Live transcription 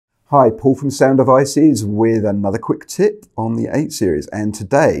Hi, Paul from Sound Devices with another quick tip on the 8 series, and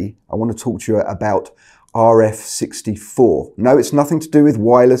today I want to talk to you about RF64. No, it's nothing to do with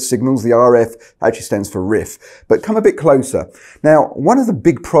wireless signals. The RF actually stands for riff, but come a bit closer. Now, one of the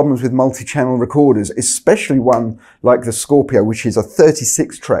big problems with multi-channel recorders, especially one like the Scorpio, which is a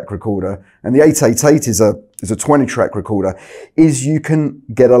 36-track recorder, and the 888 is a 20-track recorder, is you can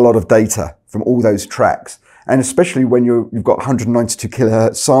get a lot of data from all those tracks. And especially when you've got 192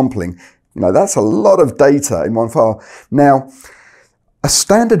 kilohertz sampling, that's a lot of data in one file. Now, a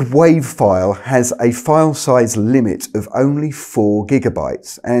standard WAV file has a file size limit of only 4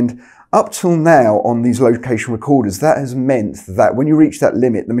 gigabytes. And up till now on these location recorders, that has meant that when you reach that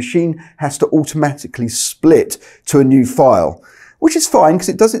limit, the machine has to automatically split to a new file, which is fine because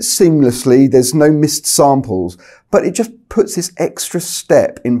it does it seamlessly. There's no missed samples, but it just puts this extra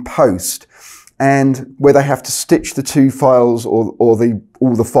step in post, and where they have to stitch the two files or all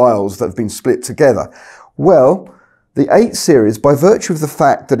the files that have been split together. Well, the 8 series, by virtue of the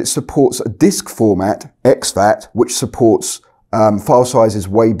fact that it supports a disk format, exFAT, which supports file sizes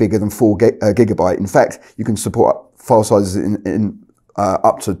way bigger than 4 gigabyte. In fact, you can support file sizes in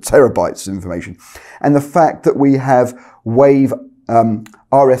up to terabytes of information. And the fact that we have WAV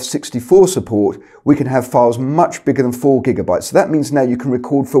RF64 support, we can have files much bigger than 4 gigabytes. So that means now you can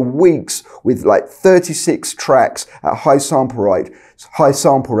record for weeks with like 36 tracks at high sample rate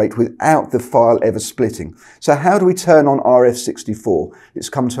without the file ever splitting. So how do we turn on RF64? Let's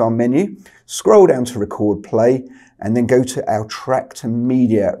come to our menu, scroll down to record play, and then go to our track to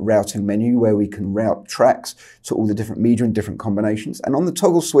media routing menu where we can route tracks to all the different media and different combinations. And on the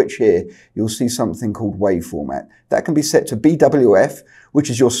toggle switch here, you'll see something called WAV format. That can be set to BWF,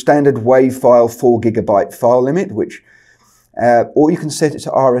 which is your standard WAV file 4 gigabyte file limit, or you can set it to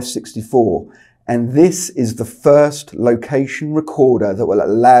RF64. And this is the first location recorder that will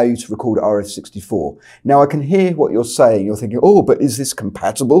allow you to record RF64. Now I can hear what you're saying. You're thinking, oh, but is this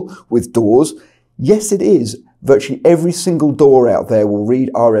compatible with DAWs? Yes, it is. Virtually every single DAW out there will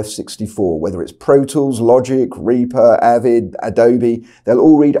read RF64, whether it's Pro Tools, Logic, Reaper, Avid, Adobe, they'll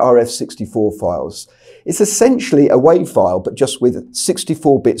all read RF64 files. It's essentially a WAV file, but just with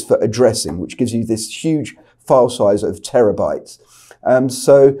 64 bits for addressing, which gives you this huge file size of terabytes.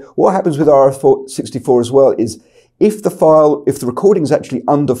 So what happens with RF64 as well is if the recording is actually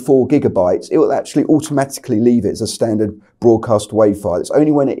under 4 gigabytes, it will actually automatically leave it as a standard broadcast WAV file. It's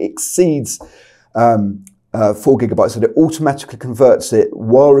only when it exceeds 4 gigabytes that it automatically converts it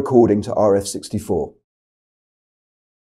while recording to RF64.